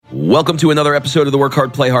Welcome to another episode of the Work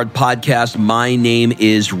Hard, Play Hard podcast. My name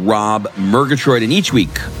is Rob Murgatroyd, and each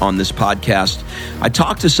week on this podcast, I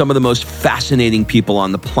talk to some of the most fascinating people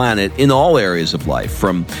on the planet in all areas of life,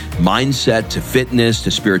 from mindset to fitness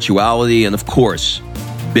to spirituality and, of course,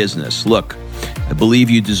 business. Look, I believe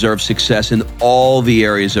you deserve success in all the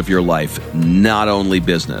areas of your life, not only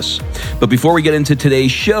business. But before we get into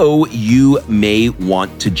today's show, you may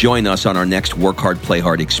want to join us on our next Work Hard, Play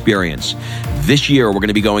Hard experience. This year, we're going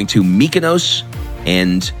to be going to Mykonos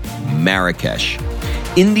and Marrakesh.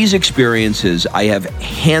 In these experiences, I have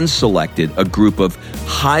hand-selected a group of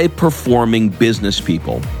high-performing business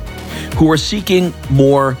people who are seeking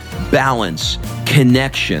more balance,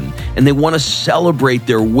 connection, and they want to celebrate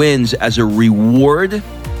their wins as a reward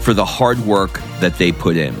for the hard work that they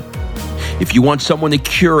put in. If you want someone to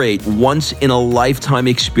curate once-in-a-lifetime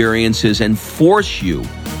experiences and force you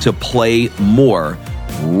to play more,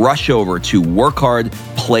 rush over to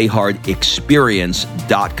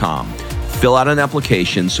workhardplayhardexperience.com. Fill out an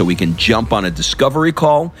application so we can jump on a discovery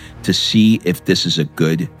call to see if this is a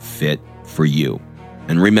good fit for you.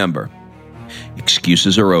 And remember,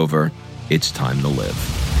 excuses are over. It's time to live.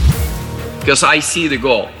 Because I see the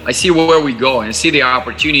goal. I see where we go and I see the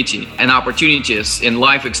opportunity and opportunities in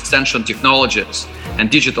life extension technologies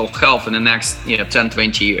and digital health in the next 10,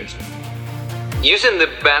 20 years. Using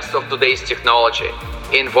the best of today's technology,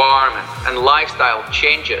 environment, and lifestyle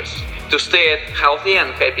changes to stay at healthy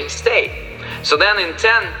and happy state. So then in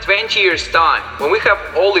 10, 20 years time, when we have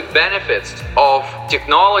all the benefits of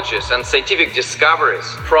technologies and scientific discoveries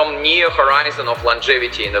from new horizon of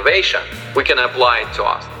longevity innovation, we can apply it to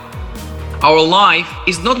us. Our life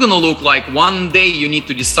is not going to look like one day you need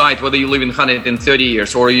to decide whether you live in 130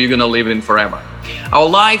 years or you're going to live in forever. Our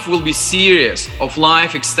life will be series of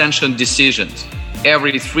life extension decisions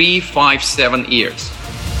every 3, 5, 7 years.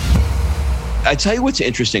 I tell you what's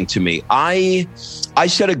interesting to me. I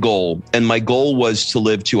set a goal, and my goal was to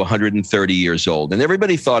live to 130 years old. And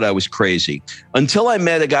everybody thought I was crazy until I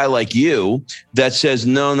met a guy like you that says,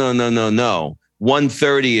 no.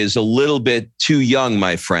 130 is a little bit too young,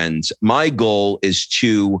 my friends. My goal is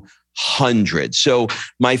 200. So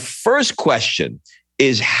my first question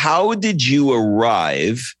is, how did you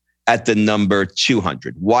arrive at the number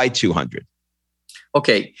 200? Why 200?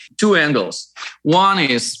 Okay, two angles. One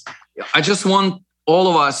is, I just want all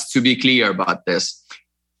of us to be clear about this.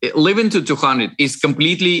 Living to 200 is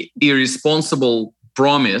completely irresponsible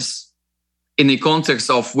promise in the context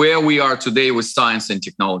of where we are today with science and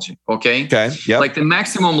technology, okay? Okay, yeah. Like the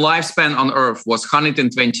maximum lifespan on Earth was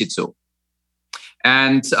 122.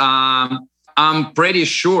 And I'm pretty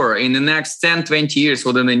sure in the next 10, 20 years,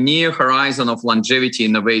 within the near horizon of longevity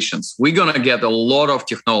innovations, we're going to get a lot of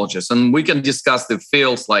technologies. And we can discuss the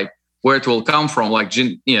fields like where it will come from, like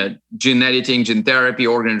gene editing, gene therapy,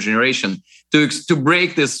 organ regeneration, to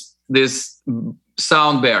break this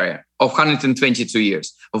sound barrier of 122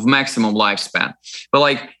 years of maximum lifespan. But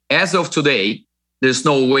like as of today, there's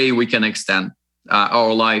no way we can extend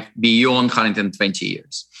our life beyond 120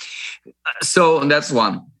 years. So that's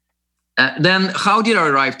one. Then how did I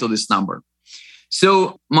arrive to this number?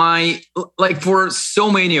 So for so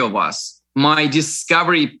many of us, my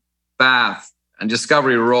discovery path and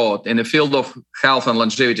discovery road in the field of health and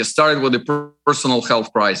longevity started with the personal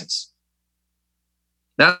health crisis.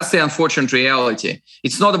 That's the unfortunate reality.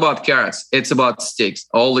 It's not about carrots, it's about sticks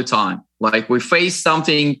all the time. Like we face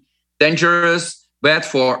something dangerous, bad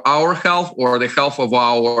for our health or the health of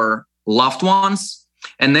our loved ones.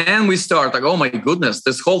 And then we start like, oh my goodness,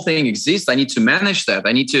 this whole thing exists. I need to manage that.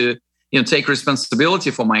 I need to take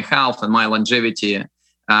responsibility for my health and my longevity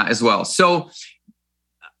as well. So,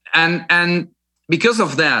 and because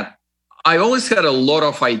of that, I always had a lot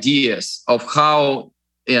of ideas of how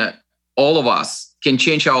all of us can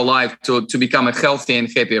change our life to become a healthy and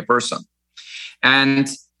happier person. And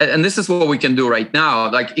this is what we can do right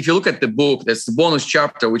now. Like if you look at the book, there's the bonus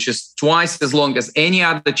chapter, which is twice as long as any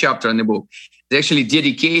other chapter in the book. It's actually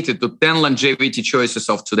dedicated to 10 longevity choices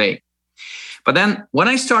of today. But then when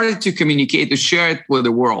I started to communicate, to share it with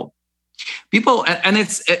the world, people, and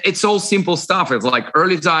it's all simple stuff. It's like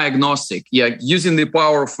early diagnostic, using the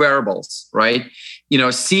power of wearables, right?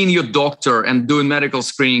 Seeing your doctor and doing medical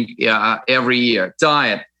screening every year,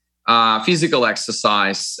 diet, physical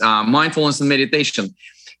exercise, mindfulness and meditation.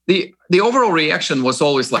 The overall reaction was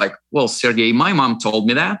always like, well, Sergey, my mom told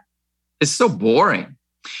me that. It's so boring.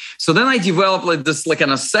 So then I developed this like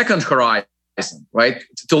on a second horizon, right?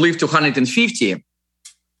 To live to 150.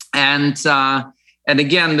 And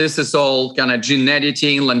again, this is all kind of gene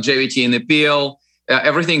editing, longevity in the pill,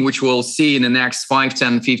 everything which we'll see in the next 5,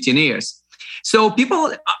 10, 15 years. So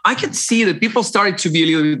I can see that people started to be a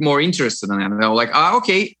little bit more interested in it. They're like,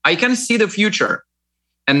 okay, I can see the future.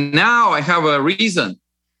 And now I have a reason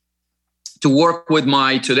to work with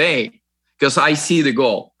my today because I see the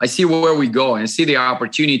goal. I see where we go and I see the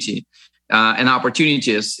opportunity and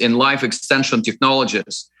opportunities in life extension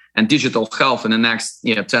technologies and digital health in the next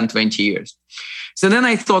 10, 20 years. So then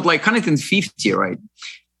I thought like 150, right?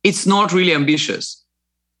 It's not really ambitious.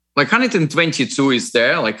 Like 122 is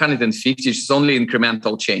there, like 150 is only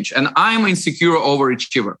incremental change. And I'm an insecure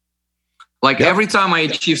overachiever. Like every time I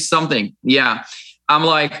achieve something, I'm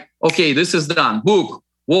like, okay, this is done. Book,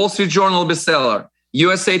 Wall Street Journal bestseller,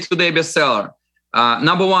 USA Today bestseller,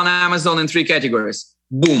 number one Amazon in 3 categories.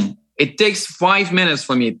 Boom. It takes 5 minutes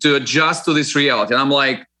for me to adjust to this reality. And I'm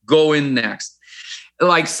like, go in next.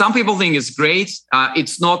 Like some people think it's great.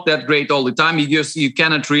 It's not that great all the time. You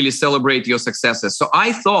cannot really celebrate your successes. So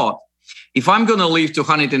I thought if I'm going to live to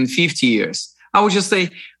 150 years, I would just say,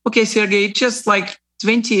 okay, Sergey, just like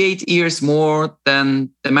 28 years more than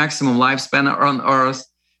the maximum lifespan on Earth.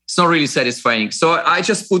 It's not really satisfying. So I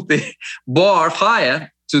just put the bar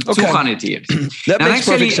higher to 200 years. That makes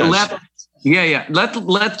perfect sense.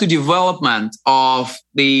 Led to development of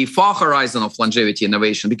the far horizon of longevity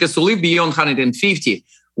innovation. Because to live beyond 150,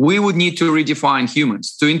 we would need to redefine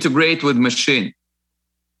humans, to integrate with machine.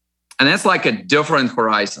 And that's like a different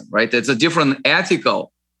horizon, right? It's a different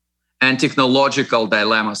ethical and technological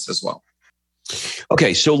dilemmas as well.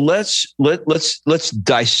 Okay, so let's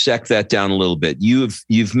dissect that down a little bit.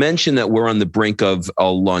 You've mentioned that we're on the brink of a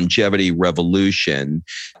longevity revolution,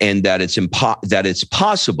 and that it's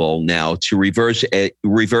possible now to reverse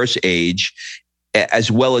age, as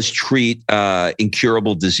well as treat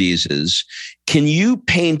incurable diseases. Can you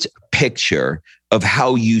paint a picture of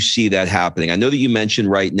how you see that happening? I know that you mentioned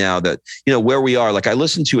right now that where we are. Like I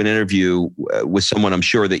listened to an interview with someone I'm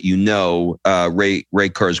sure that Ray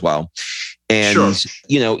Kurzweil. And,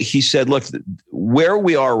 sure. He said, look, where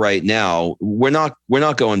we are right now, we're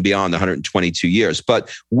not going beyond 122 years,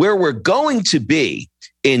 but where we're going to be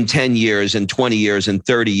in 10 years and 20 years and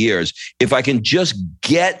 30 years, if I can just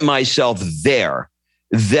get myself there,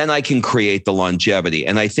 then I can create the longevity.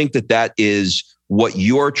 And I think that is what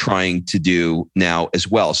you're trying to do now as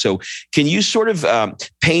well. So can you sort of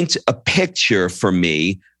paint a picture for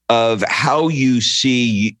me of how you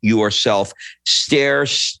see yourself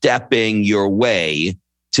stair-stepping your way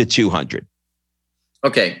to 200?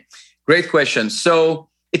 Okay, great question. So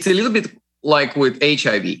it's a little bit like with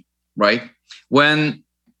HIV, right? When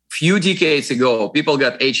few decades ago, people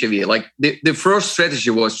got HIV, like the first strategy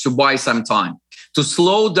was to buy some time, to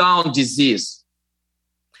slow down disease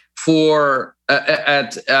for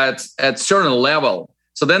at certain level.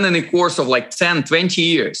 So then in the course of like 10, 20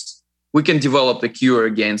 years, we can develop the cure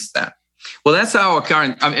against that. Well, that's our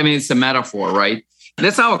current, it's a metaphor, right?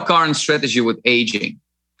 That's our current strategy with aging.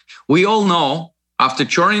 We all know after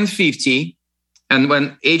turning 50, and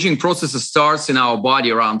when aging process starts in our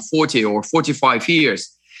body around 40 or 45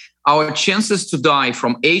 years, our chances to die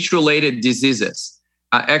from age-related diseases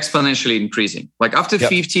are exponentially increasing. Like after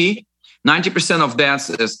 50, 90% of deaths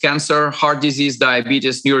is cancer, heart disease,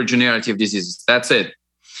 diabetes, neurodegenerative diseases. That's it.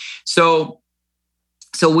 So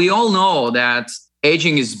we all know that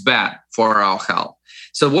aging is bad for our health.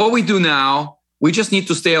 So what we do now, we just need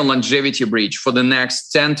to stay on longevity bridge for the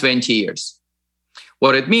next 10, 20 years.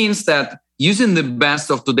 What it means that using the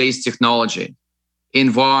best of today's technology,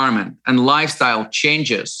 environment, and lifestyle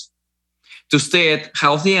changes to stay at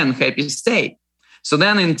healthy and happy state. So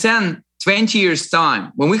then in 10, 20 years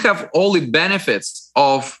time, when we have all the benefits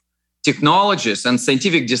of technologies and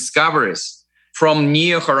scientific discoveries from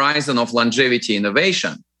near horizon of longevity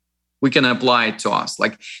innovation, we can apply it to us.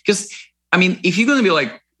 Because if you're going to be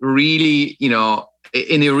like really, in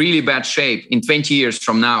a really bad shape in 20 years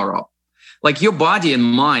from now, Rob, like your body and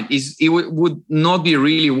mind would not be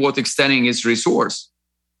really worth extending its resource.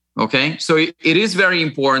 Okay. So it is very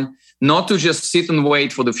important not to just sit and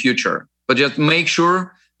wait for the future, but just make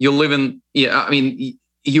sure you're living.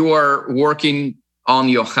 You are working on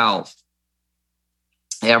your health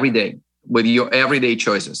every day, with your everyday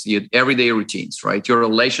choices, your everyday routines, right? Your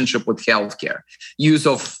relationship with healthcare, use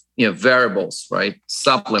of variables, right?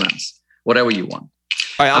 Supplements, whatever you want.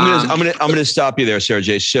 All right, I'm gonna stop you there,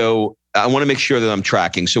 Sergey. So I want to make sure that I'm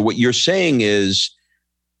tracking. So what you're saying is,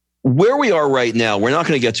 where we are right now, we're not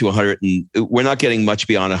going to get to 100, and we're not getting much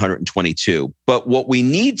beyond 122. But what we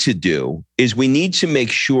need to do is we need to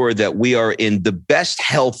make sure that we are in the best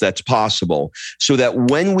health that's possible, so that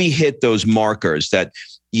when we hit those markers, that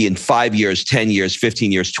in 5 years, 10 years,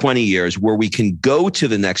 15 years, 20 years, where we can go to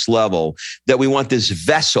the next level, that we want this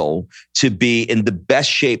vessel to be in the best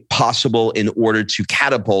shape possible in order to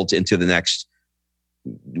catapult into the next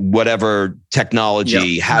whatever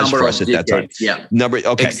technology has for us at that time. Yeah.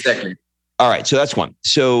 Okay. Exactly. All right. So that's one.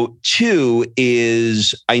 So two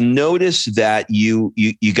is, I noticed that you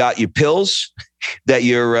got your pills that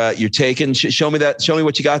you're taking. Show me that. Show me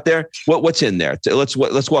what you got there. What's in there? Let's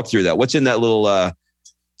walk through that. What's in that little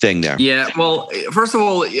thing there? Yeah. Well, first of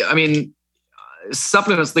all, I mean,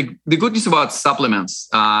 supplements. The good news about supplements,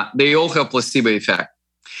 they all have placebo effect.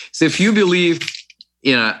 So if you believe,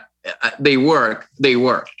 they work.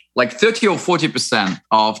 Like 30 or 40%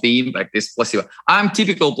 of the impact is placebo. I'm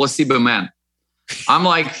typical placebo man. I'm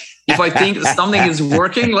like, if I think something is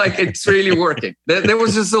working, like it's really working. There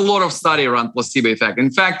was just a lot of study around placebo effect.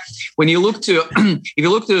 In fact, when you look to, if you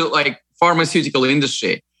look to like pharmaceutical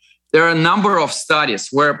industry, there are a number of studies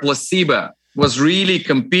where placebo was really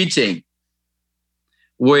competing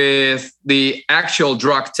with the actual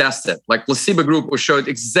drug tested. Like placebo group showed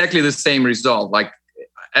exactly the same result. Like,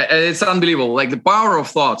 it's unbelievable. Like the power of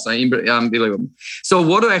thoughts are unbelievable. So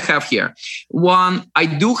what do I have here? One, I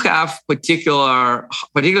do have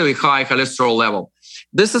particularly high cholesterol level.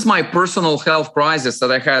 This is my personal health crisis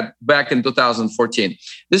that I had back in 2014.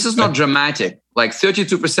 This is not dramatic. Like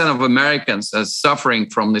 32% of Americans are suffering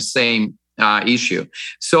from the same issue.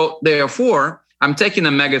 So therefore, I'm taking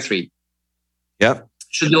omega-3. Yep.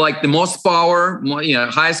 Should be like the most power,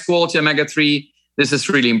 highest quality omega-3. This is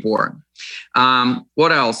really important.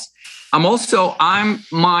 What else?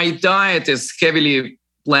 My diet is heavily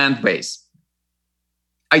plant-based.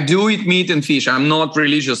 I do eat meat and fish. I'm not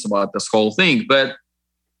religious about this whole thing, but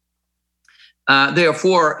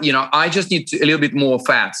therefore, I just need a little bit more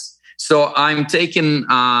fats. So I'm taking,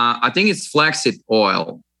 I think it's flaxseed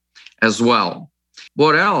oil as well.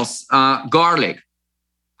 What else? Garlic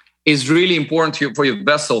is really important for your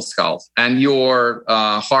vessels health and your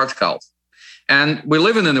heart health. And we're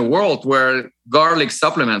living in a world where garlic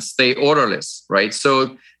supplements stay odorless, right?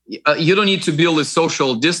 So you don't need to build a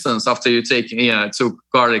social distance after you take two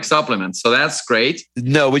garlic supplements. So that's great.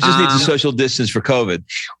 No, we just need to social distance for COVID.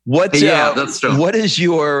 That's true. What is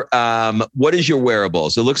your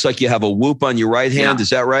wearables? It looks like you have a Whoop on your right hand. Yeah. Is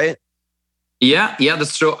that right? Yeah,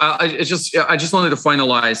 that's true. I just wanted to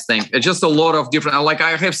finalize things. It's just a lot of different. Like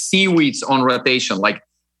I have seaweeds on rotation. Like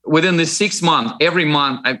within the 6 months, every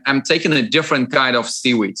month, I'm taking a different kind of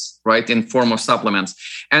seaweeds, right, in form of supplements.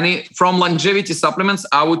 And from longevity supplements,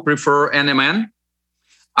 I would prefer NMN.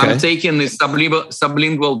 Okay. I'm taking the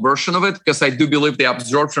sublingual version of it because I do believe the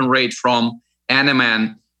absorption rate from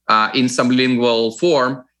NMN in sublingual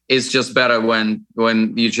form is just better when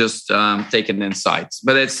you just take it inside.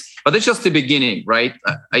 But it's just the beginning, right?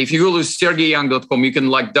 If you go to sergeyyoung.com, you can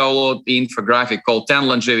download the infographic called 10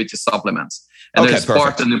 longevity supplements. And there's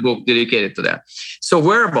part in the book dedicated to that. So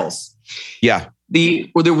wearables. Yeah. The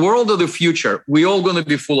world of the future, we're all going to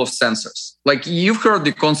be full of sensors. Like you've heard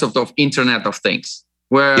the concept of Internet of Things,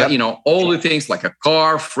 where, all the things like a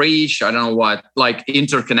car, fridge, I don't know what, like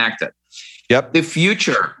interconnected. Yep. The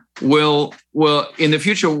future we'll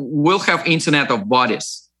have Internet of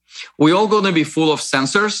Bodies. We're all going to be full of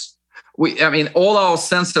sensors. All our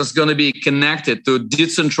sensors going to be connected to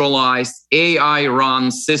decentralized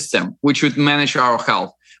AI-run system, which would manage our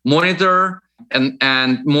health, monitor and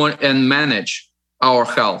manage our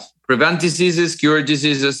health, prevent diseases, cure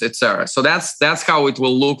diseases, etc. So that's how it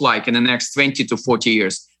will look like in the next 20 to 40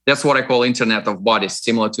 years. That's what I call Internet of Bodies,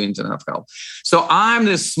 similar to Internet of Health. So I'm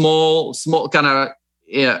this small kind of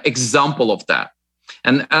example of that.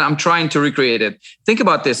 And I'm trying to recreate it. Think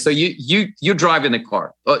about this. So you drive in a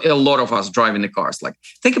car. A lot of us drive in the cars. Like,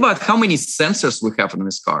 think about how many sensors we have in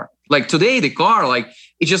this car. Like today, the car,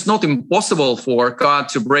 it's just not impossible for a car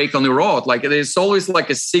to brake on the road. Like there's always like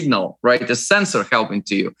a signal, right? A sensor helping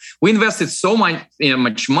to you. We invested so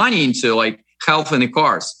much money into health in the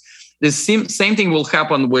cars. The same thing will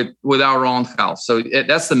happen with our own health. So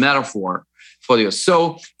that's the metaphor for you.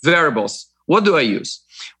 So variables. What do I use?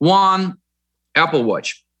 One, Apple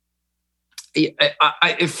Watch.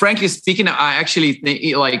 Frankly speaking, I actually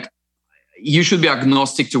think you should be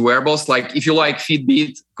agnostic to wearables. Like if you like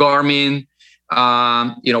Fitbit, Garmin,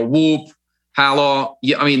 Whoop, Halo.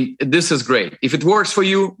 This is great. If it works for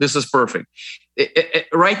you, this is perfect.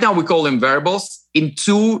 Right now, we call them wearables. In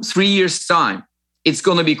 2-3 years' time, it's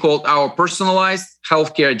going to be called our personalized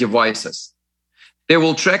healthcare devices. They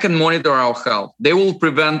will track and monitor our health. They will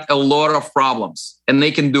prevent a lot of problems, and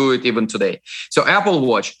they can do it even today. So Apple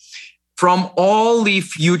Watch, from all the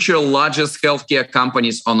future largest healthcare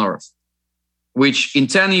companies on earth, which in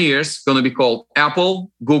 10 years going to be called Apple,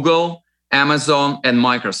 Google, Amazon, and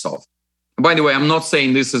Microsoft. By the way, I'm not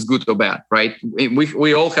saying this is good or bad, right?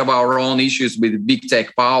 We all have our own issues with big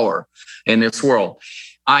tech power in this world.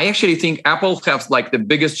 I actually think Apple has like the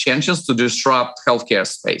biggest chances to disrupt healthcare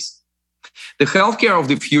space. The healthcare of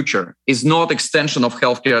the future is not extension of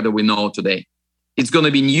healthcare that we know today. It's going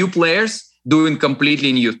to be new players doing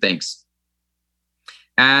completely new things.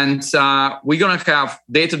 And we're going to have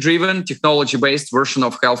data-driven, technology-based version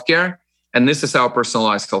of healthcare. And this is our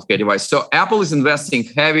personalized healthcare device. So Apple is investing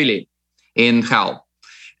heavily in health.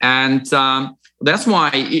 And that's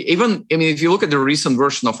why if you look at the recent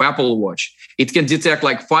version of Apple Watch, it can detect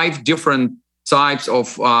like 5 different types of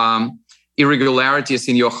irregularities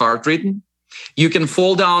in your heart rhythm. You can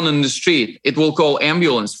fall down in the street. It will call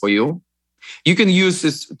ambulance for you. You can use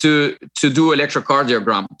this to do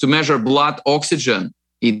electrocardiogram, to measure blood oxygen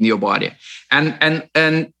in your body. And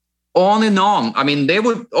on and on. I mean,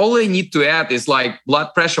 all they need to add is like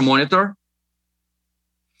blood pressure monitor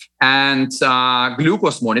and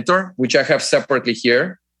glucose monitor, which I have separately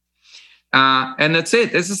here. And that's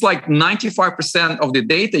it. This is like 95% of the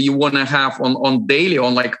data you want to have on daily,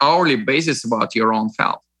 on like hourly basis about your own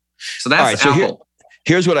health. So that's Apple. So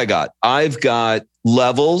here's what I got. I've got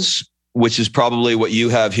levels, which is probably what you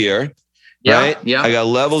have here, right? Yeah. I got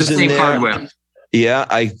levels in there. Hardware. Yeah,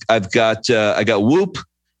 I got Whoop.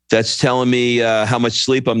 That's telling me how much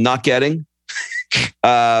sleep I'm not getting.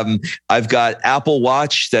 I've got Apple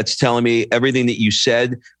Watch. That's telling me everything that you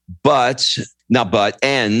said,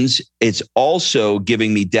 and it's also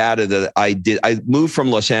giving me data that I did. I moved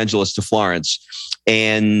from Los Angeles to Florence,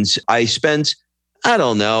 and I spent, I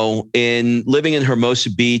don't know, in living in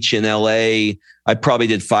Hermosa Beach in LA, I probably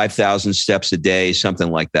did 5,000 steps a day,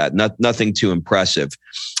 something like that. Nothing too impressive.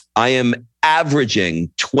 I am averaging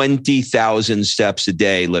 20,000 steps a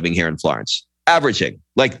day living here in Florence. Averaging.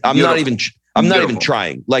 Like I'm not even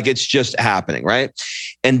trying. Like it's just happening, right?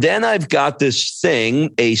 And then I've got this thing,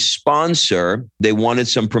 a sponsor, they wanted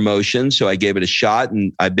some promotion, so I gave it a shot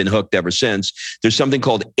and I've been hooked ever since. There's something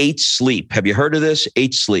called 8 Sleep. Have you heard of this?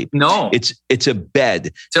 8 Sleep. No. It's a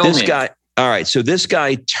bed. Tell me. All right, so this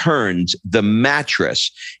guy turned the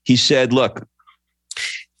mattress. He said, look,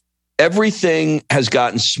 everything has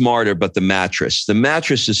gotten smarter but the mattress. The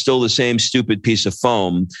mattress is still the same stupid piece of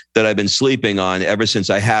foam that I've been sleeping on ever since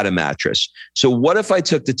I had a mattress. So what if I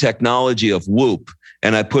took the technology of Whoop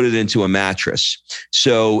and I put it into a mattress?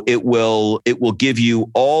 So it will give you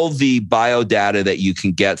all the biodata that you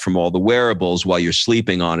can get from all the wearables while you're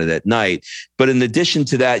sleeping on it at night. But in addition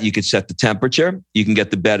to that, you could set the temperature. You can get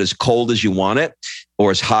the bed as cold as you want it or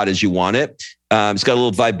as hot as you want it. It's got a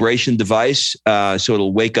little vibration device, so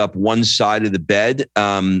it'll wake up one side of the bed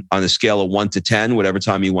on a scale of 1 to 10, whatever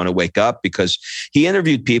time you want to wake up. Because he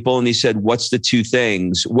interviewed people and he said, "What's the 2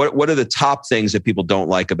 things? What are the top things that people don't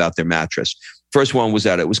like about their mattress?" First one was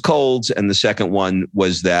that it was cold, and the second one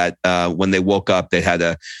was that when they woke up, they had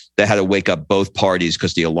to wake up both parties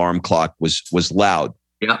because the alarm clock was loud.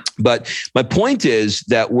 Yeah. But my point is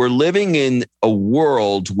that we're living in a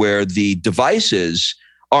world where the devices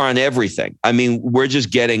are on everything. I mean, we're just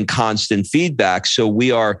getting constant feedback. So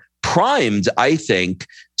we are primed, I think,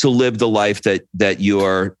 to live the life that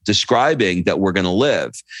you're describing that we're going to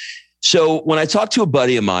live. So when I talked to a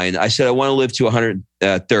buddy of mine, I said, I want to live to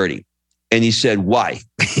 130. And he said, why?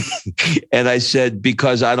 And I said,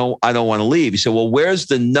 because I don't want to leave. He said, well, where's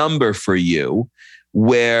the number for you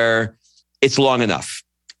where it's long enough?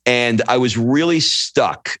 And I was really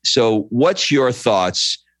stuck. So what's your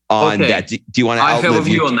thoughts on that? Do you want to outlive? I have a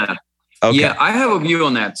view on that. Okay. Yeah, I have a view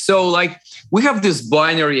on that. So like we have this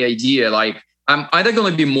binary idea, like I'm either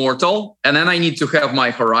going to be mortal and then I need to have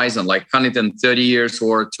my horizon, like 130 years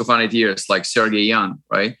or 200 years, like Sergey Young,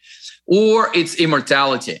 right? Or it's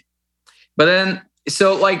immortality. But then,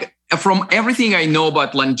 so like from everything I know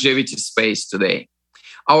about longevity space today,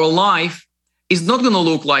 our life is not going to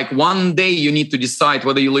look like one day you need to decide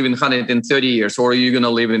whether you live in 130 years or you're going to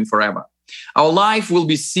live in forever. Our life will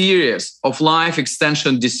be series of life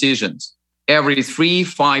extension decisions every 3,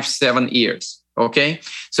 5, 7 years. Okay.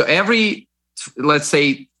 So every, let's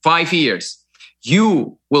say 5 years,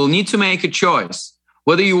 you will need to make a choice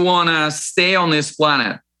whether you want to stay on this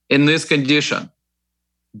planet in this condition,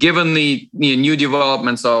 given the new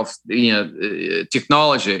developments of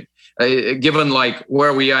technology, given like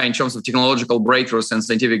where we are in terms of technological breakthroughs and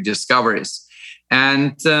scientific discoveries.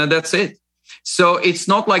 And that's it. So it's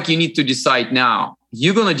not like you need to decide now.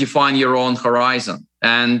 You're going to define your own horizon.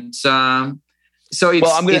 And so it's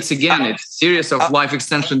a series of life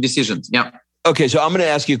extension decisions. Yeah. Okay. So I'm going to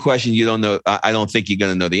ask you a question you don't know. I don't think you're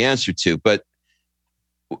going to know the answer to, but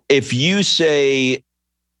if you say,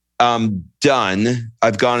 I'm done,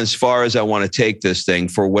 I've gone as far as I want to take this thing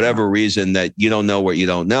for whatever reason that you don't know what you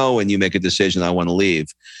don't know, and you make a decision, I want to leave.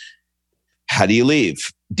 How do you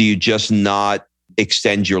leave? Do you just not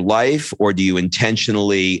extend your life, or do you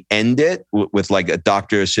intentionally end it with like a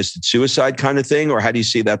doctor-assisted suicide kind of thing? Or how do you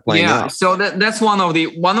see that playing out? So that's one of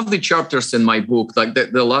the chapters in my book, like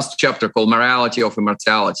the last chapter called Morality of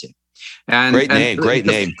Immortality. And Great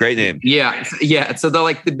name. Yeah. So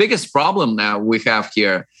the biggest problem now we have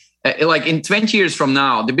here, like in 20 years from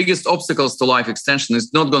now, the biggest obstacles to life extension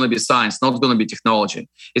is not going to be science, not going to be technology.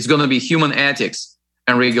 It's going to be human ethics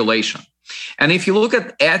and regulation. And if you look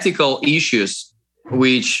at ethical issues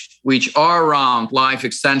which are around life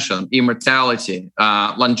extension, immortality,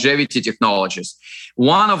 longevity technologies,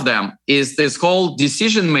 one of them is this whole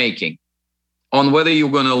decision making on whether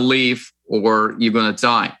you're going to live or you're going to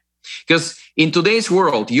die. Because in today's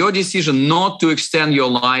world, your decision not to extend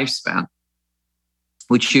your lifespan,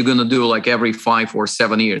 which you're going to do like every 5 or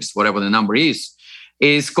 7 years, whatever the number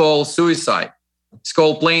is called suicide. It's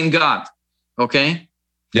called playing God. Okay.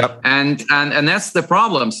 Yep. And that's the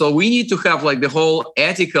problem. So we need to have like the whole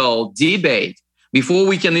ethical debate before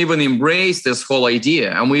we can even embrace this whole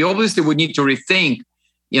idea. And we obviously would need to rethink,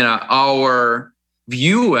 our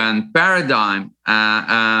view and paradigm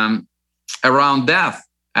around death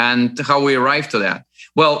and how we arrive to that.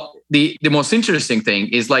 Well, the most interesting thing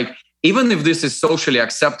is like, even if this is socially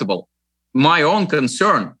acceptable, my own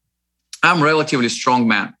concern, I'm a relatively strong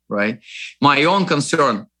man, right? My own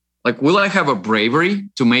concern, like, will I have a bravery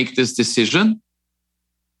to make this decision?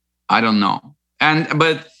 I don't know.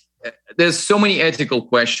 But there's so many ethical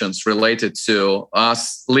questions related to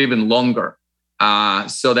us living longer.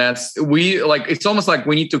 So it's almost like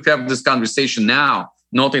we need to have this conversation now,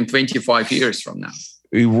 not in 25 years from now.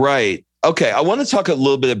 Right. Okay. I want to talk a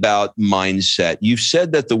little bit about mindset. You've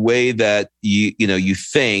said that the way that you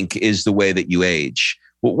think is the way that you age.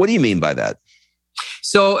 Well, what do you mean by that?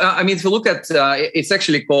 So, if you look at, it's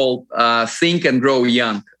actually called Think and Grow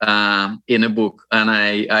Young in a book. And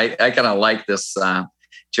I kind of like this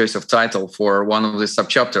choice of title for one of the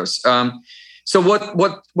subchapters. So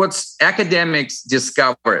what's academics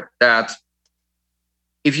discovered that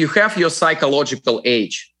if you have your psychological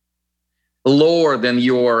age lower than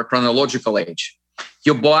your chronological age,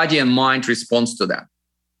 your body and mind responds to that.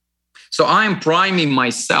 So I am priming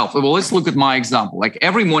myself. Well, let's look at my example. Like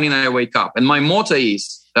every morning I wake up, and my motto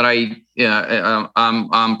is that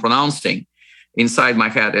I'm pronouncing inside my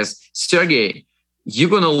head is, Sergey, you're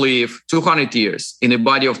going to live 200 years in a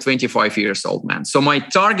body of 25 years old man. So my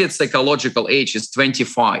target psychological age is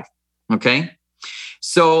 25. Okay.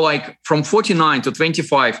 So like from 49 to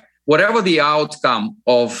 25, whatever the outcome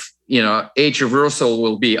of, age reversal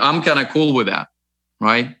will be, I'm kind of cool with that.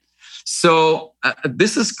 Right. So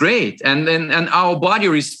this is great. And our body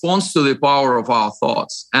responds to the power of our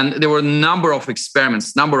thoughts. And there were a number of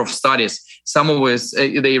experiments, number of studies. Some of which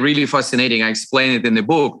they're really fascinating. I explain it in the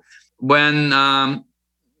book. When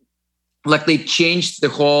they changed the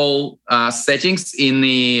whole settings in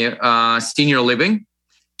the senior living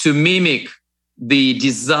to mimic the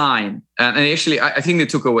design. And actually, I think they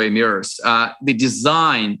took away mirrors. The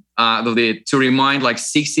design to remind like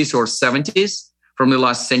 60s or 70s from the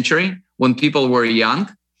last century, when people were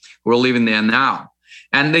young, we're living there now.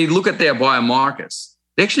 And they look at their biomarkers.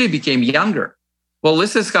 They actually became younger. Well,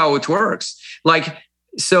 this is how it works.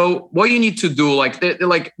 So what you need to do,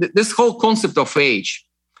 this whole concept of age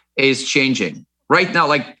is changing. Right now,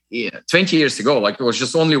 20 years ago, it was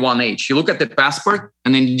just only one age. You look at the passport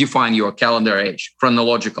and then you define your calendar age,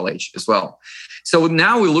 chronological age as well. So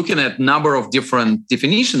now we're looking at a number of different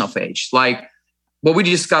definitions of age. Like what we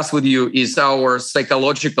discussed with you is our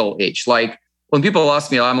psychological age. Like when people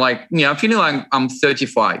ask me, I'm like, I'm feeling like I'm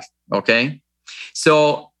 35. Okay.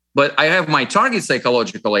 So, but I have my target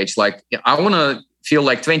psychological age. Like I want to feel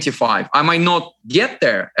like 25. I might not get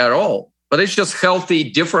there at all, but it's just healthy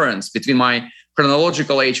difference between my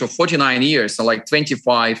chronological age of 49 years and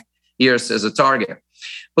 25 years as a target.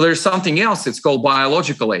 But there's something else. It's called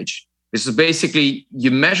biological age. This is basically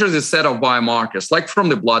you measure the set of biomarkers, like from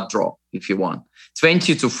the blood draw, if you want,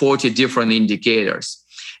 20 to 40 different indicators.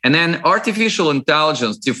 And then artificial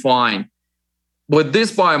intelligence define with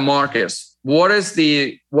these biomarkers, what is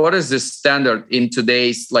the standard in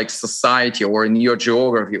today's society or in your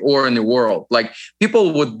geography or in the world? Like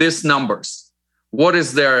people with these numbers, what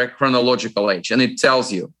is their chronological age? And it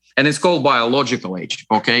tells you. And it's called biological age,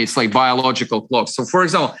 okay? It's like biological clock. So for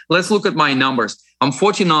example, let's look at my numbers. I'm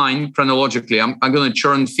 49 chronologically. I'm going to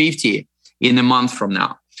turn 50 in a month from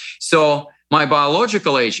now. So my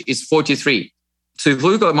biological age is 43. So if you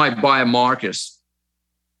look at my biomarkers,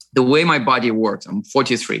 the way my body works, I'm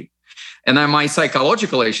 43. And then my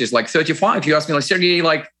psychological age is like 35. You ask me, like, Sergey,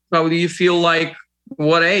 like, how do you feel like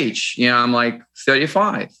what age? I'm like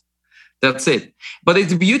 35. That's it. But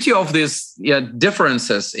the beauty of these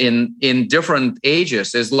differences in different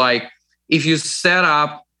ages is like, if you set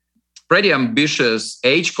up pretty ambitious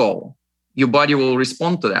age goal, your body will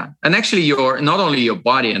respond to that. And actually, not only your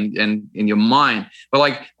body and in your mind, but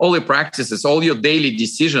like all the practices, all your daily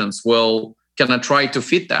decisions will kind of try to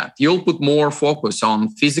fit that. You'll put more focus on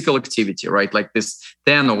physical activity, right? Like this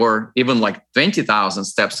 10 or even like 20,000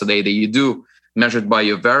 steps a day that you do measured by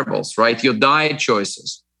your variables, right? Your diet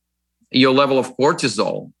choices, your level of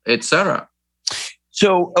cortisol, etc.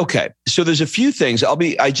 So, okay. So there's a few things.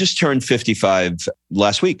 I just turned 55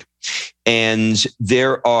 last week. And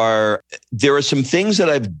there are some things that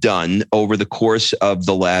I've done over the course of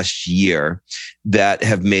the last year that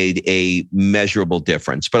have made a measurable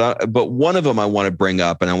difference. But one of them I want to bring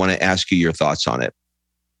up, and I want to ask you your thoughts on it.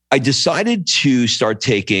 I decided to start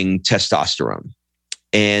taking testosterone.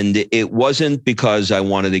 And it wasn't because I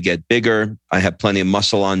wanted to get bigger. I have plenty of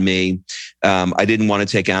muscle on me. I didn't want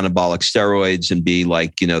to take anabolic steroids and be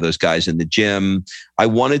like, those guys in the gym. I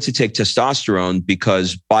wanted to take testosterone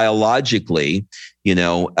because biologically,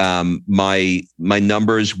 my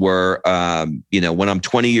numbers were, when I'm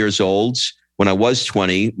 20 years old, when I was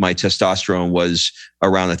 20, my testosterone was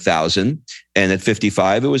around 1,000. And at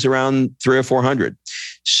 55, it was around 300 or 400.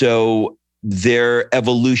 So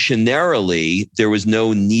evolutionarily, there was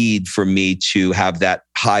no need for me to have that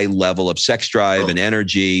high level of sex drive and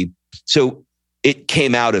energy. So it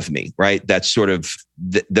came out of me, right? That sort of,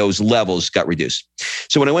 those levels got reduced.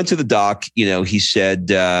 So when I went to the doc, he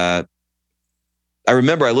said, I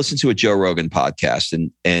remember I listened to a Joe Rogan podcast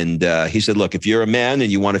and he said, look, if you're a man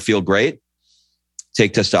and you want to feel great,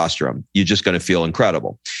 take testosterone. You're just going to feel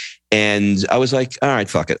incredible. And I was like, all right,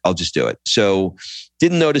 fuck it. I'll just do it. So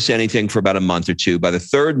didn't notice anything for about a month or two. By the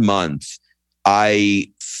third month, I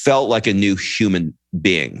felt like a new human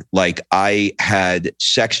being. Like I had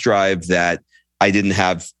sex drive that I didn't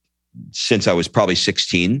have since I was probably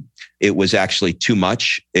 16. It was actually too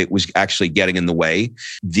much. It was actually getting in the way.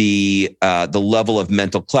 The level of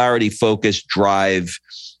mental clarity, focus, drive,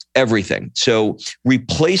 everything. So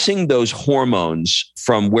replacing those hormones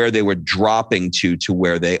from where they were dropping to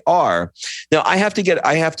where they are. Now I have to,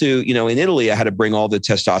 in Italy, I had to bring all the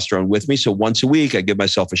testosterone with me. So once a week, I give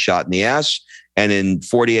myself a shot in the ass. And in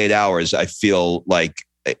 48 hours, I feel like,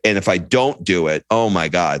 and if I don't do it, oh my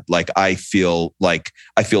God, like I feel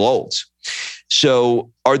old.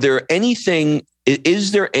 So is there anything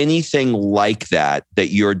like that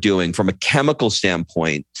you're doing from a chemical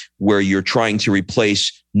standpoint where you're trying to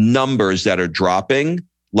replace numbers that are dropping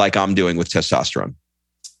like I'm doing with testosterone?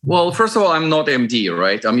 Well, first of all, I'm not MD,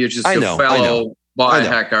 right? I'm just a fellow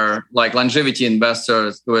biohacker, like longevity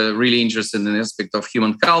investors who are really interested in the aspect of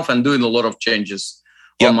human health and doing a lot of changes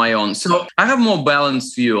on my own. So I have more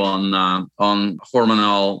balanced view on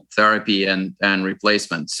hormonal therapy and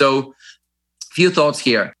replacement. So few thoughts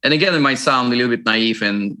here. And again, it might sound a little bit naive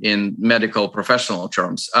in medical professional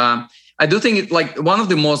terms. I do think it's like one of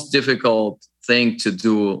the most difficult thing to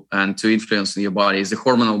do and to influence in your body is the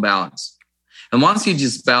hormonal balance. And once you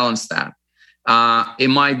disbalance that, it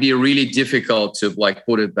might be really difficult to like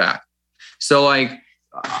put it back. So like,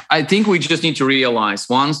 I think we just need to realize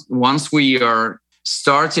once we are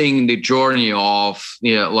starting the journey of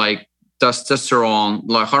like testosterone,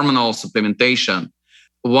 like hormonal supplementation,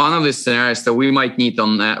 one of the scenarios that we might need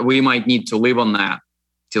to live on that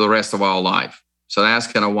till the rest of our life. So that's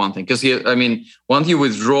kind of one thing. Because once you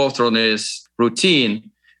withdraw from this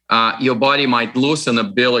routine, your body might lose an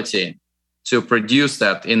ability to produce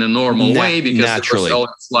that in a normal way because naturally. The result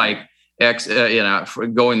is like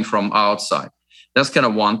going from outside. That's kind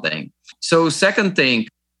of one thing. So second thing,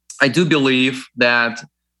 I do believe that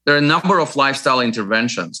there are a number of lifestyle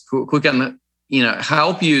interventions who can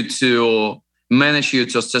help you to manage your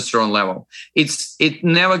testosterone level. It's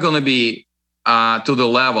never going to be to the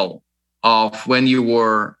level of when you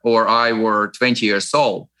were or I were 20 years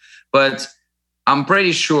old. But I'm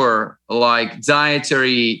pretty sure like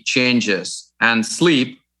dietary changes and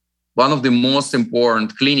sleep, one of the most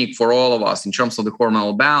important clinic for all of us in terms of the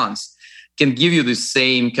hormonal balance, can give you the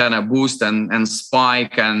same kind of boost and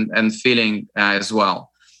spike and feeling as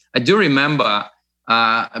well. I do remember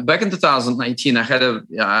back in 2019, I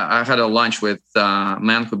had a lunch with a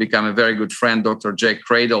man who became a very good friend, Dr. Jake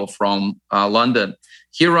Cradle from London.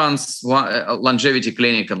 He runs a longevity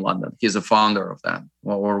clinic in London. He's a founder of that,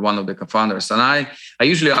 or one of the co-founders. And I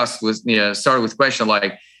usually start with question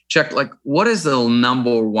like, Jack, like, what is the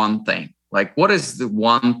number one thing Like, what is the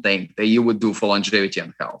one thing that you would do for longevity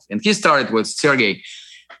and health? And he started with, Sergey,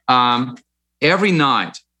 every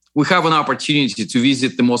night we have an opportunity to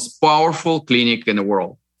visit the most powerful clinic in the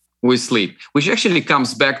world with sleep, which actually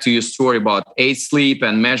comes back to your story about 8 sleep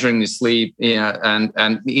and measuring the sleep and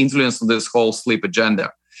the influence of this whole sleep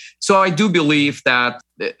agenda. So I do believe that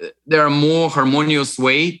there are more harmonious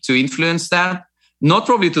way to influence that, not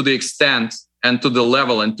probably to the extent and to the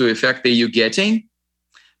level and to effect that you're getting,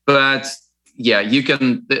 but yeah, you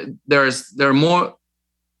can. There are more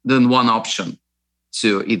than one option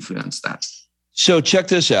to influence that. So check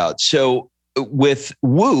this out. So with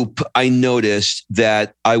Whoop, I noticed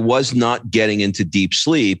that I was not getting into deep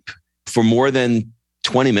sleep for more than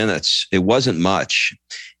 20 minutes. It wasn't much.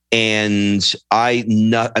 And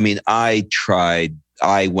I tried.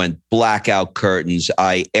 I went blackout curtains.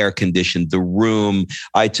 I air conditioned the room.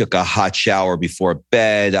 I took a hot shower before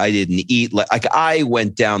bed. I didn't eat. I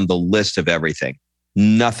went down the list of everything.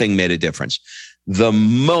 Nothing made a difference. The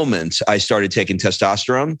moment I started taking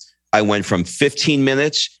testosterone, I went from 15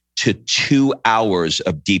 minutes to 2 hours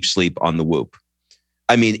of deep sleep on the Whoop.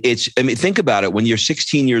 Think about it. When you're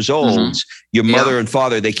 16 years old, your mother and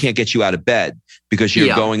father, they can't get you out of bed because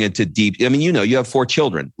you're going into deep. You have 4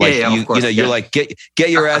 children. You're like, get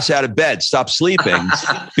your ass out of bed, stop sleeping,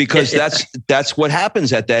 because that's what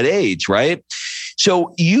happens at that age, right?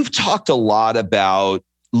 So you've talked a lot about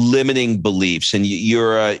limiting beliefs, and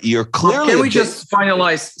you're clearly. Can we just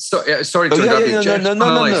finalize? Sorry to interrupt you.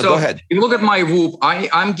 No. Go ahead. If you look at my Whoop,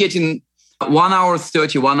 I'm getting 1 hour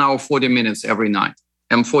 30, 1 hour 40 minutes every night.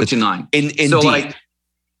 I'm 49. In deep.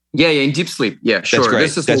 In deep sleep. Yeah, sure. That's great.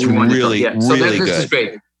 This is that's what we want really, to talk. So really this good. is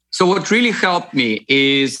great. So what really helped me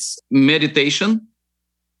is meditation.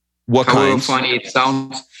 What kind? Funny it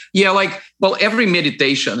sounds. Yeah, every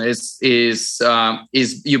meditation is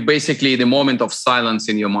you basically the moment of silence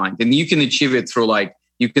in your mind, and you can achieve it through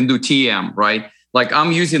you can do TM, right? Like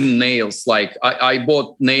I'm using nails. Like I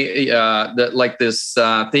bought this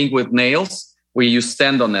thing with nails where you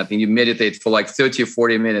stand on that and you meditate for 30 or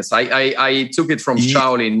 40 minutes. I took it from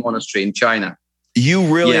Shaolin Monastery in China.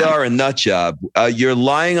 You really are a nut job. You're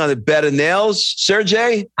lying on a bed of nails,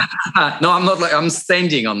 Sergey? No, I'm not. I'm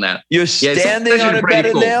standing on that. You're standing on a bed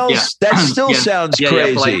of nails? Yeah. That still sounds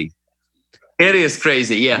crazy. It is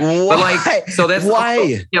crazy, yeah. Why? So that's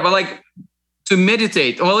why? To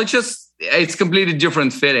meditate, well, it's completely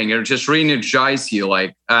different feeling. It just re-energize you,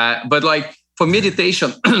 for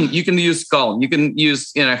meditation, you can use Calm. You can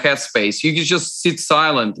use Headspace. You can just sit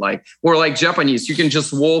silent, or Japanese. You can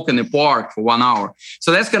just walk in the park for 1 hour.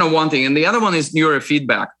 So that's kind of one thing. And the other one is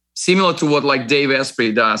neurofeedback, similar to what Dave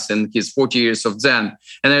Asprey does in his 40 years of Zen.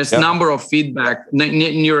 And there's a number of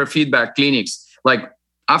neurofeedback clinics.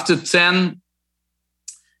 After 10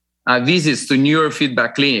 visits to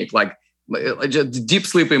neurofeedback clinic, deep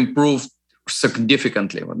sleep improved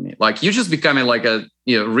significantly with me. You're just becoming a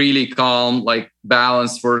really calm,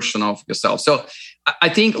 balanced version of yourself. So I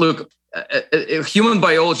think, look, human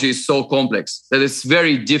biology is so complex that it's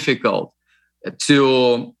very difficult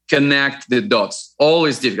to connect the dots.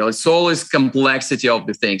 Always difficult. It's always complexity of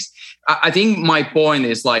the things. I think my point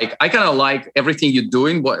is I kind of like everything you're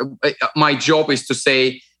doing, but my job is to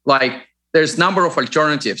say there's a number of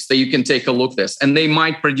alternatives that you can take a look at this, and they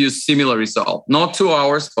might produce similar result. Not 2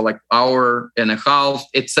 hours, but hour and a half,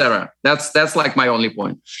 etc. That's my only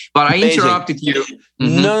point. But Amazing. I interrupted you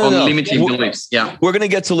on limiting beliefs. Yeah, we're going to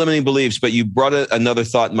get to limiting beliefs, but you brought another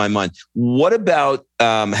thought in my mind. What about?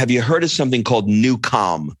 Have you heard of something called New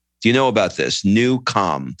Calm? Do you know about this? New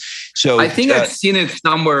Calm. So I think I've seen it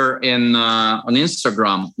somewhere on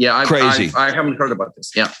Instagram. Yeah, crazy. I haven't heard about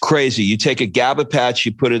this. Yeah, crazy. You take a GABA patch,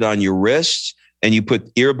 you put it on your wrist, and you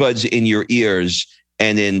put earbuds in your ears,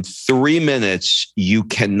 and in 3 minutes, you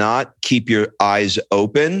cannot keep your eyes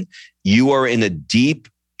open. You are in a deep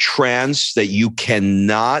trance that you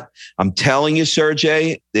cannot. I'm telling you,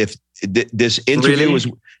 Sergey, if this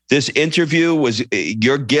interview was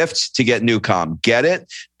your gift to get New Calm. Get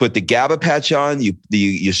it. Put the GABA patch on.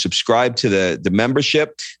 You subscribe to the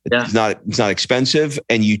membership. Yeah. It's not expensive,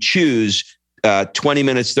 and you choose 20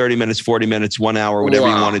 minutes, 30 minutes, 40 minutes, 1 hour, whatever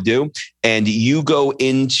you want to do, and you go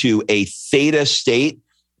into a theta state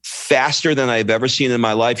faster than I've ever seen in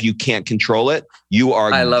my life. You can't control it. You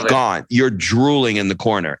are gone. You're drooling in the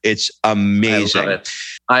corner. It's amazing.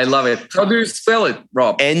 I love it. How do you spell it,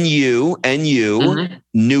 Rob? N-U,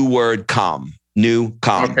 new word calm. New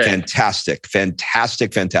Calm. Okay. Fantastic.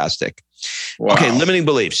 Wow. Okay, limiting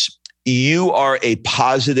beliefs. You are a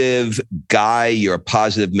positive guy. You're a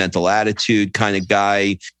positive mental attitude kind of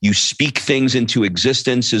guy. You speak things into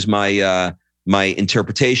existence is my my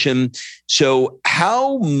interpretation. So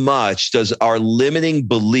how much does our limiting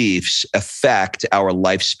beliefs affect our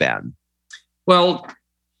lifespan? Well,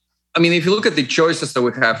 I mean, if you look at the choices that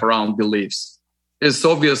we have around beliefs, it's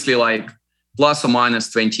obviously like plus or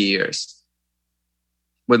minus 20 years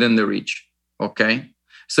within the reach. Okay.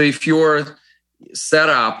 So if your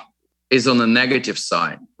setup is on the negative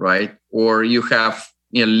side, right? Or you have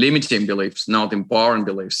limiting beliefs, not empowering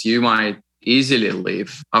beliefs, you might easily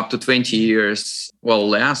live up to 20 years, well,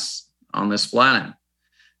 less on this planet.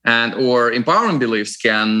 And or empowering beliefs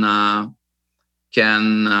can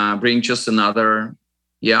bring just another,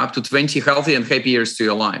 up to 20 healthy and happy years to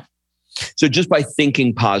your life. So just by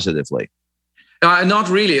thinking positively? Not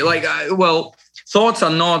really. Thoughts are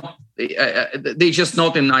not, they're just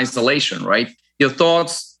not in isolation, right? Your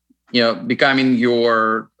thoughts, becoming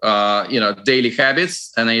your, daily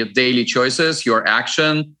habits and your daily choices, your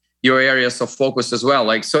action, your areas of focus as well.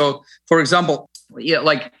 Like, so for example,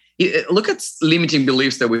 look at limiting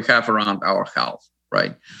beliefs that we have around our health,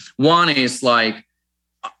 right? One is like,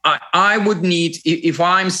 I would need, if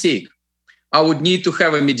I'm sick, I would need to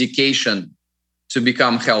have a medication to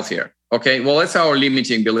become healthier. Okay, well, that's our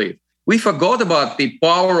limiting belief. We forgot about the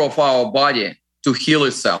power of our body to heal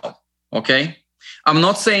itself. Okay, I'm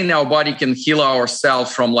not saying our body can heal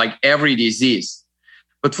ourselves from like every disease,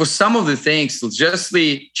 but for some of the things, just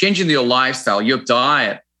the changing your lifestyle, your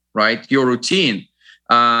diet, right, your routine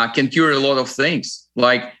can cure a lot of things,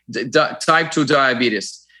 like type 2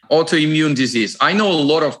 diabetes, autoimmune disease. I know a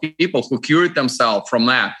lot of people who cured themselves from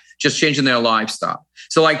that, just changing their lifestyle.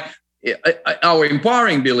 So like our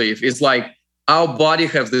empowering belief is like our body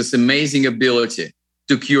has this amazing ability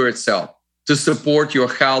to cure itself, to support your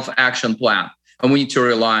health action plan. And we need to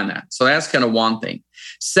rely on that. So that's kind of one thing.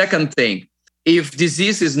 Second thing, if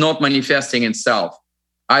disease is not manifesting itself,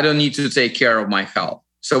 I don't need to take care of my health.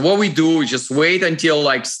 So what we do is just wait until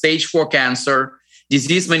like stage 4 cancer,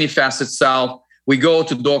 disease manifests itself. We go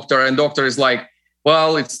to doctor and doctor is like,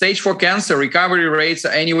 well, it's stage 4 cancer. Recovery rates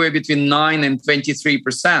are anywhere between 9 and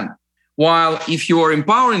 23%. While if you are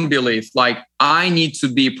empowering belief, like I need to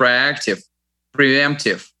be proactive,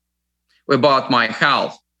 preemptive about my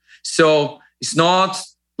health. So it's not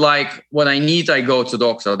like when I need, I go to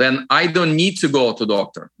doctor. Then I don't need to go to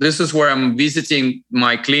doctor. This is where I'm visiting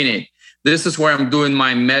my clinic. This is where I'm doing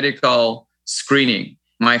my medical screening,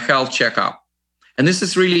 my health checkup. And this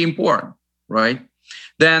is really important, right?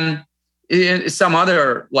 Then some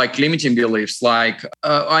other like limiting beliefs, like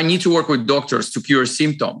I need to work with doctors to cure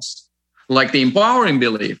symptoms. Like the empowering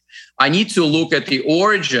belief, I need to look at the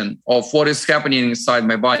origin of what is happening inside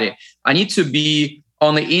my body. I need to be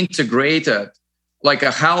on the integrated, like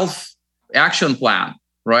a health action plan,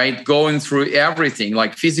 right? Going through everything,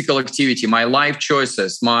 like physical activity, my life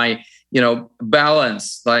choices, my,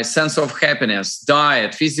 balance, my sense of happiness,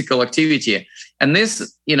 diet, physical activity. And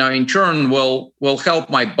this, in turn will help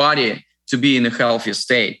my body to be in a healthy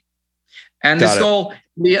state. And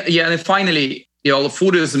and finally,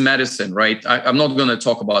 food is medicine, right? I'm not going to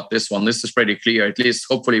talk about this one. This is pretty clear, at least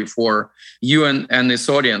hopefully for you and this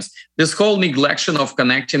audience. This whole neglection of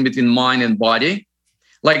connecting between mind and body.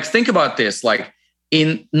 Like, think about this. Like,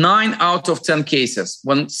 in 9 out of 10 cases,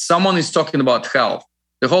 when someone is talking about health,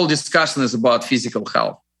 the whole discussion is about physical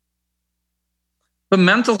health. But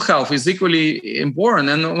mental health is equally important,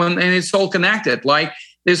 and it's all connected. Like,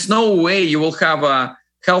 there's no way you will have a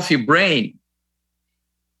healthy brain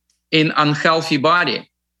in unhealthy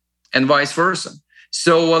body, and vice versa.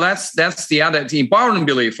 So that's the empowering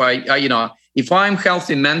belief. If I'm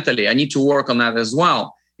healthy mentally, I need to work on that as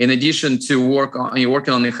well, in addition to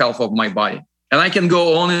working on the health of my body. And I can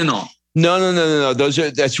go on and on. No.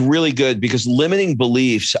 That's really good, because limiting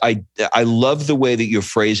beliefs, I love the way that you're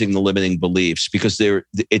phrasing the limiting beliefs, because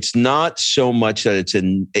it's not so much that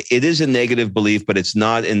it is a negative belief, but it's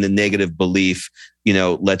not in the negative belief,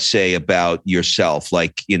 let's say about yourself,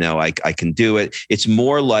 like, I can do it. It's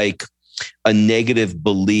more like a negative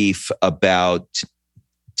belief about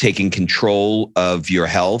taking control of your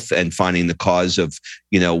health and finding the cause of,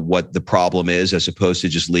 what the problem is, as opposed to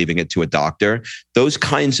just leaving it to a doctor. Those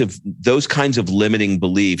kinds of limiting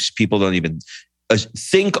beliefs, people don't even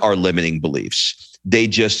think are limiting beliefs. They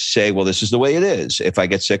just say, well, this is the way it is. If I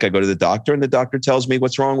get sick, I go to the doctor and the doctor tells me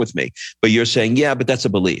what's wrong with me. But you're saying, yeah, but that's a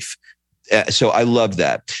belief. So I love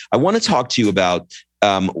that. I want to talk to you about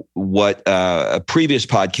what a previous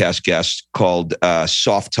podcast guest called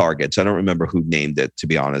soft targets. I don't remember who named it, to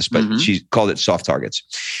be honest, but she called it soft targets.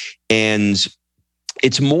 And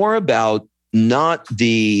it's more about not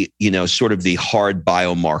the, sort of the hard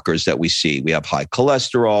biomarkers that we see. We have high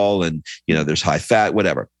cholesterol and, there's high fat,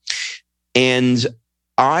 whatever. And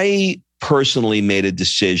I personally made a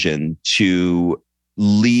decision to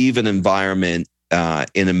leave an environment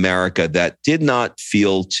in America that did not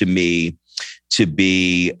feel to me to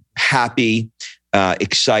be happy,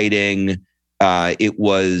 exciting. It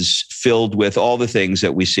was filled with all the things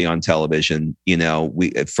that we see on television.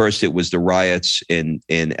 At first it was the riots in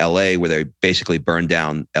LA where they basically burned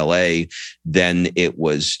down LA. Then it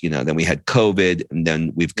was, then we had COVID, and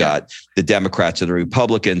then we've got the Democrats and the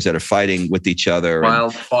Republicans that are fighting with each other.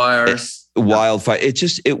 Wildfires.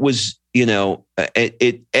 It was,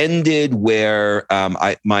 it ended where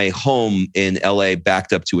my home in LA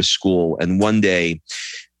backed up to a school. And one day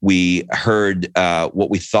we heard what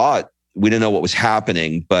we thought, we didn't know what was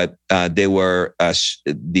happening, but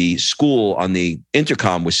the school on the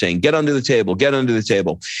intercom was saying, get under the table, get under the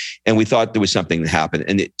table. And we thought there was something that happened.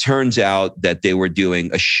 And it turns out that they were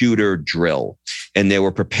doing a shooter drill, and they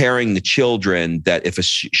were preparing the children that if a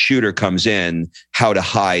shooter comes in, how to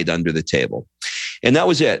hide under the table. And that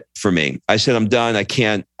was it for me. I said, I'm done. I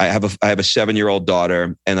have a 7-year-old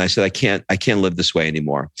daughter. And I said, I can't live this way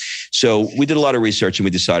anymore. So we did a lot of research and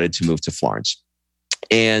we decided to move to Florence.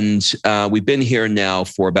 And we've been here now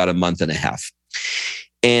for about a month and a half.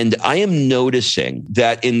 And I am noticing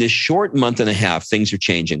that in this short month and a half, things are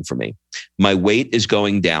changing for me. My weight is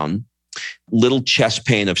going down. Little chest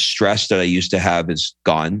pain of stress that I used to have is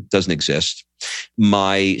gone, doesn't exist.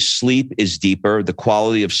 My sleep is deeper. The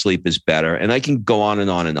quality of sleep is better. And I can go on and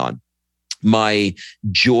on and on. My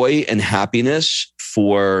joy and happiness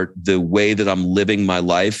for the way that I'm living my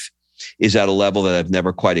life is at a level that I've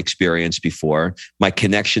never quite experienced before. My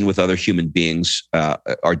connection with other human beings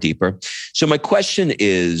are deeper. So my question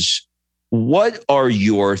is, what are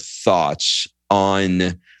your thoughts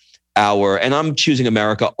on and I'm choosing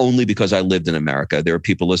America only because I lived in America. There are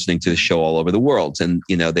people listening to the show all over the world, and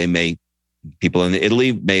people in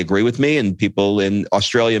Italy may agree with me, and people in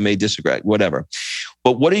Australia may disagree, whatever.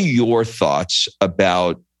 But what are your thoughts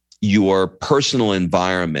about your personal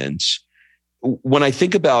environment? When I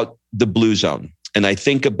think about the Blue Zone, and I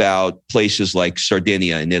think about places like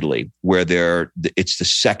Sardinia in Italy, where it's the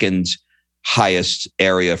second highest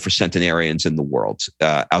area for centenarians in the world,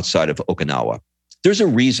 outside of Okinawa. There's a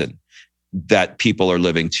reason that people are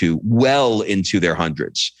living to well into their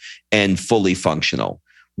hundreds and fully functional.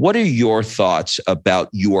 What are your thoughts about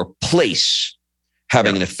your place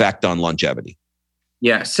having an effect on longevity?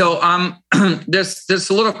 Yeah, so there's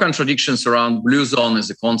a lot of contradictions around Blue Zone as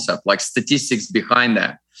a concept, like statistics behind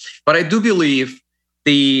that. But I do believe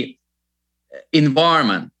the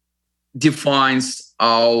environment defines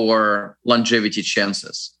our longevity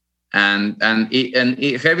chances, and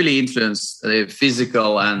it heavily influences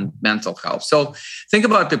physical and mental health. So think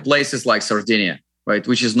about the places like Sardinia, right,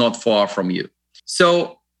 which is not far from you.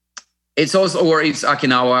 So it's also, or it's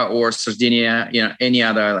Okinawa or Sardinia, any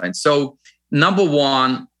other island. So number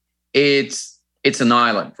one, it's an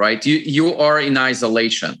island, right? You are in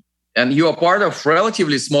isolation, and you are part of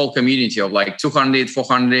relatively small community of like 200,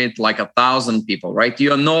 400, like 1,000 people, right?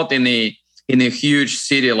 You are not in a huge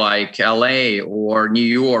city like LA or New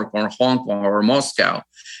York or Hong Kong or Moscow.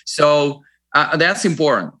 So that's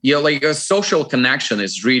important. Like a social connection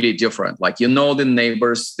is really different. Like, the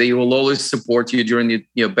neighbors, they will always support you during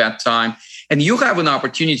your bad time, and you have an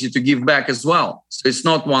opportunity to give back as well. So it's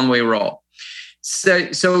not one-way road.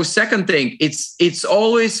 So second thing, it's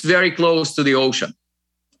always very close to the ocean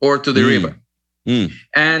or to the river.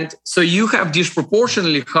 And so you have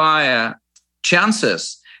disproportionately higher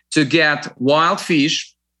chances to get wild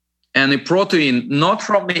fish and a protein, not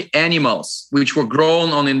from the animals, which were grown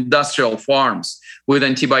on industrial farms with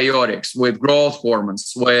antibiotics, with growth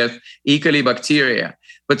hormones, with E. coli bacteria,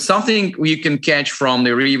 but something you can catch from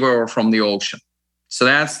the river or from the ocean. So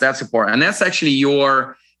that's important. And that's actually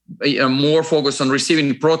your more focus on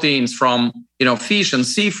receiving proteins from fish and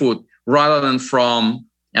seafood rather than from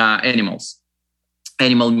animal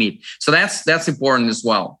meat. So that's important as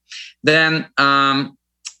well. Then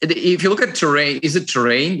if you look at terrain, is it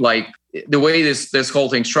terrain, like the way this whole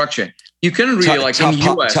thing structured? You can really in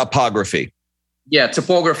US topography. Yeah,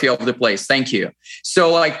 topography of the place. Thank you.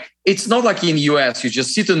 So like, it's not like in US, you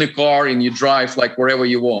just sit in the car and you drive like wherever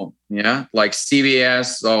you want. Yeah, like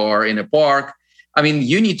CVS or in a park. I mean,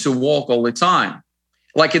 you need to walk all the time.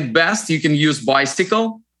 Like at best, you can use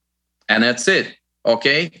bicycle, and that's it.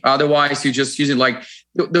 Okay. Otherwise, you just use it like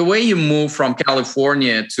the way you move from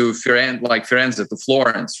California to Firenze to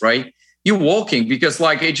Florence, right? You're walking because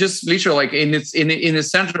like it just literally like in the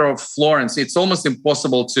center of Florence, it's almost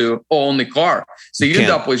impossible to own the car. So you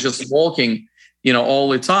end up with just walking, all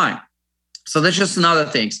the time. So that's just another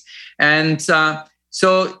things. And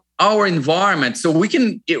so our environment. So we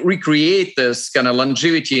can recreate this kind of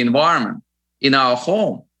longevity environment in our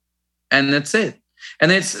home. And that's it.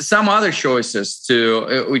 And it's some other choices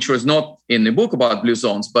too, which was not in the book about blue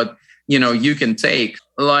zones, but you can take,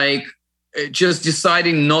 like just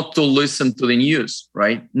deciding not to listen to the news,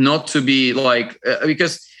 right? Not to be like,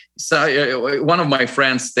 because one of my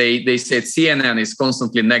friends, they said CNN is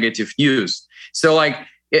constantly negative news. So like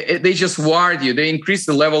they just wired you, they increase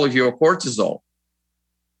the level of your cortisol.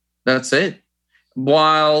 That's it.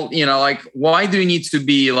 While, like, why do you need to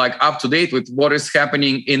be like up to date with what is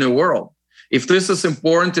happening in the world? If this is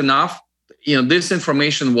important enough, this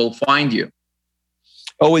information will find you.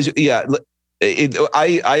 Always, yeah.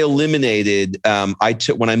 I eliminated.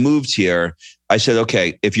 When I moved here, I said,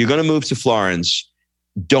 okay, if you're going to move to Florence,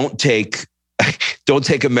 don't take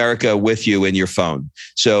America with you in your phone.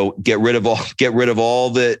 So get rid of all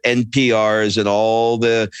the NPRs and all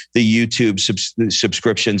the YouTube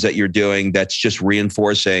subscriptions that you're doing. That's just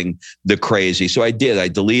reinforcing the crazy. So I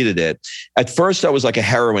deleted it. At first I was like a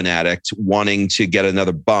heroin addict wanting to get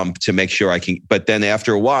another bump to make sure I can, but then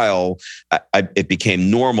after a while it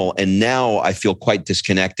became normal. And now I feel quite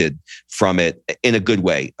disconnected from it in a good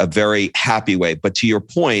way, a very happy way. But to your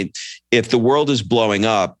point, if the world is blowing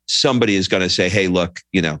up, somebody is going to say, hey, look,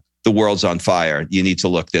 the world's on fire. You need to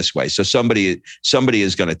look this way. So somebody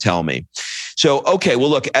is going to tell me. So, okay, well,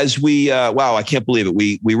 look, as we, wow, I can't believe it.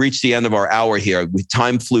 We reached the end of our hour here.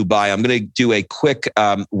 Time flew by. I'm going to do a quick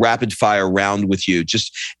rapid fire round with you.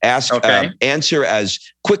 Just ask, answer as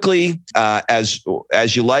quickly as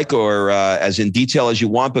you like, or as in detail as you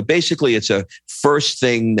want. But basically, it's a first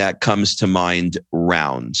thing that comes to mind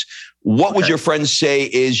round. What would your friends say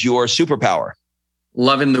is your superpower?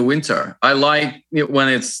 Love in the winter. I like when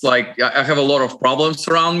it's like I have a lot of problems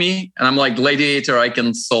around me and I'm like gladiator. I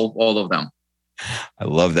can solve all of them. I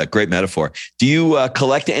love that. Great metaphor. Do you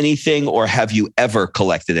collect anything, or have you ever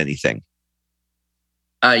collected anything?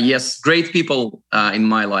 Yes. Great people in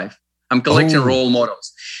my life. I'm collecting role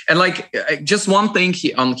models. And like just one thing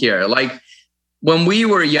on here, like when we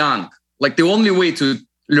were young, like the only way to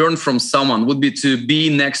learn from someone would be to be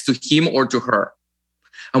next to him or to her.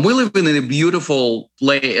 And we live in a beautiful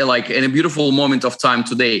play, like in a beautiful moment of time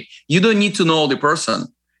today. You don't need to know the person.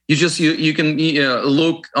 You just you can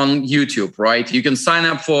look on YouTube, right? You can sign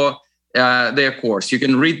up for their course. You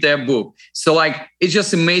can read their book. So like it's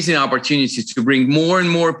just amazing opportunity to bring more and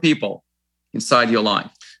more people inside your life.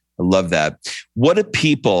 I love that. What do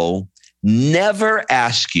people never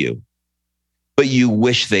ask you, but you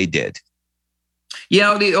wish they did?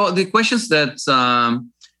 Yeah, the questions that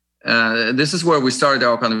this is where we started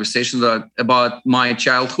our conversation about my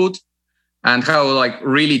childhood and how like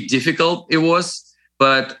really difficult it was,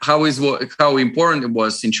 but how important it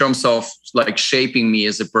was in terms of like shaping me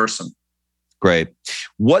as a person. Great.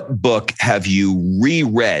 What book have you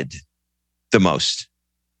reread the most?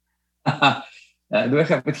 Do I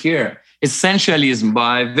have it here? Essentialism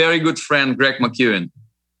by a very good friend, Greg McKeown.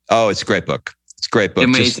 Oh, it's a great book. It's a great book.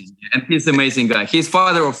 Amazing. And he's an amazing guy. He's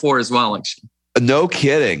father of 4 as well, actually. No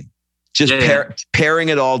kidding. Just paring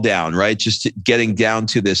it all down, right? Just getting down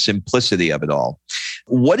to the simplicity of it all.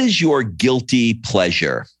 What is your guilty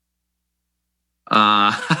pleasure?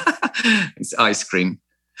 It's ice cream.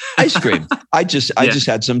 Ice cream. I just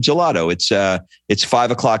had some gelato. It's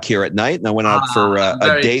 5:00 here at night, and I went out for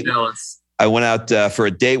a date. Jealous. I went out for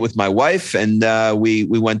a date with my wife, and we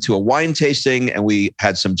went to a wine tasting, and we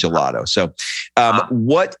had some gelato. So,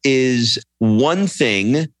 what is one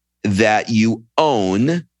thing that you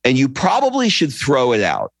own and you probably should throw it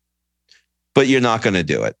out, but you're not going to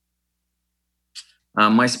do it?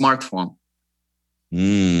 My smartphone.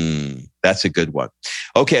 That's a good one.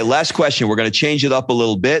 Okay, last question. We're going to change it up a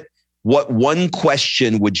little bit. What one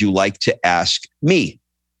question would you like to ask me?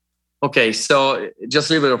 Okay, so just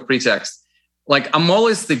a little bit of pretext. Like I'm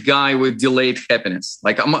always the guy with delayed happiness.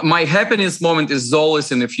 Like my happiness moment is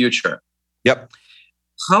always in the future. Yep.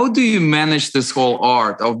 How do you manage this whole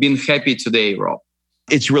art of being happy today, Rob?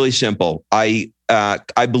 It's really simple. I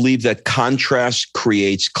believe that contrast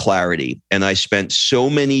creates clarity. And I spent so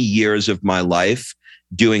many years of my life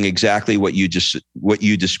doing exactly what you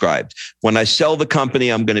described. When I sell the company,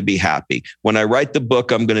 I'm going to be happy. When I write the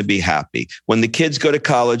book, I'm going to be happy. When the kids go to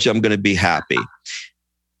college, I'm going to be happy.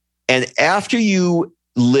 And after you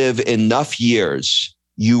live enough years,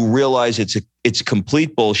 you realize it's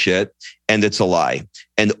complete bullshit and it's a lie.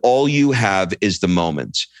 And all you have is the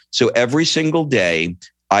moment. So every single day,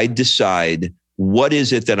 I decide what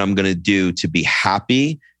is it that I'm going to do to be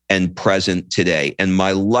happy and present today. And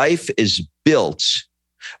my life is built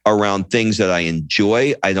around things that I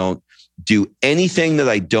enjoy. I don't do anything that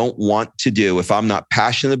I don't want to do. If I'm not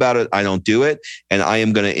passionate about it, I don't do it. And I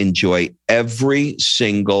am going to enjoy every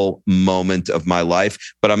single moment of my life,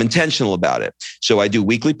 but I'm intentional about it. So I do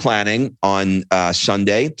weekly planning on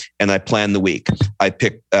Sunday, and I plan the week. I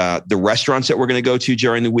pick the restaurants that we're going to go to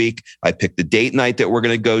during the week. I pick the date night that we're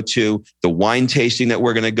going to go to, the wine tasting that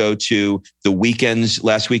we're going to go to, the weekends.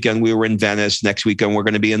 Last weekend we were in Venice. Next weekend we're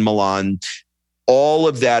going to be in Milan. All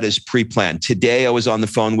of that is pre-planned. Today, I was on the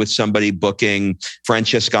phone with somebody booking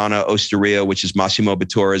Francescana Osteria, which is Massimo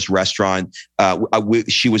Bottura's restaurant.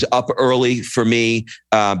 She was up early for me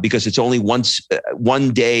because it's only one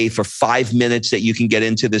day for 5 minutes that you can get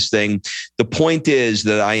into this thing. The point is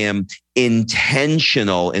that I am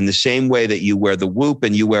intentional in the same way that you wear the Whoop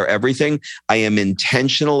and you wear everything. I am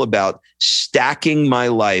intentional about stacking my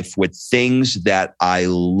life with things that I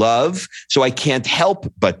love. So I can't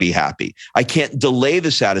help but be happy. I can't delay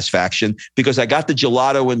the satisfaction because I got the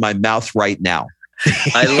gelato in my mouth right now.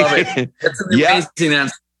 I love it. That's an amazing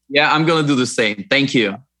answer. Yeah, I'm going to do the same. Thank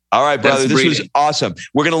you. All right, brother. This was awesome.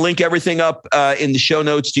 We're going to link everything up in the show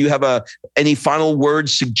notes. Do you have any final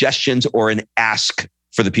words, suggestions, or an ask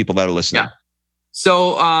for the people that are listening? Yeah.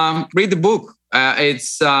 So read the book.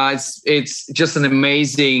 It's just an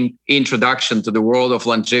amazing introduction to the world of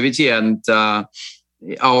longevity and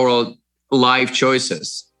our life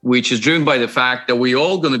choices, which is driven by the fact that we're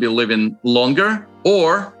all going to be living longer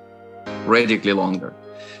or radically longer.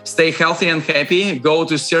 Stay healthy and happy. Go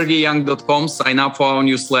to sergeyyoung.com, sign up for our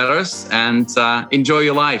newsletters, and enjoy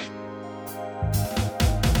your life.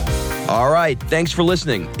 All right. Thanks for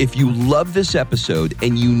listening. If you love this episode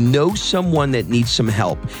and you know someone that needs some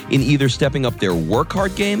help in either stepping up their work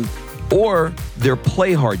hard game or their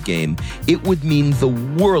play hard game, it would mean the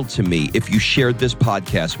world to me if you shared this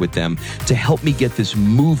podcast with them to help me get this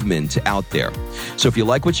movement out there. So if you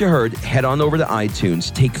like what you heard, head on over to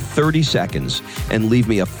iTunes, take 30 seconds and leave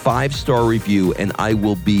me a 5-star review, and I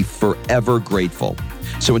will be forever grateful.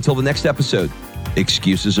 So until the next episode,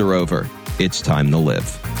 excuses are over. It's time to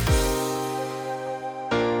live.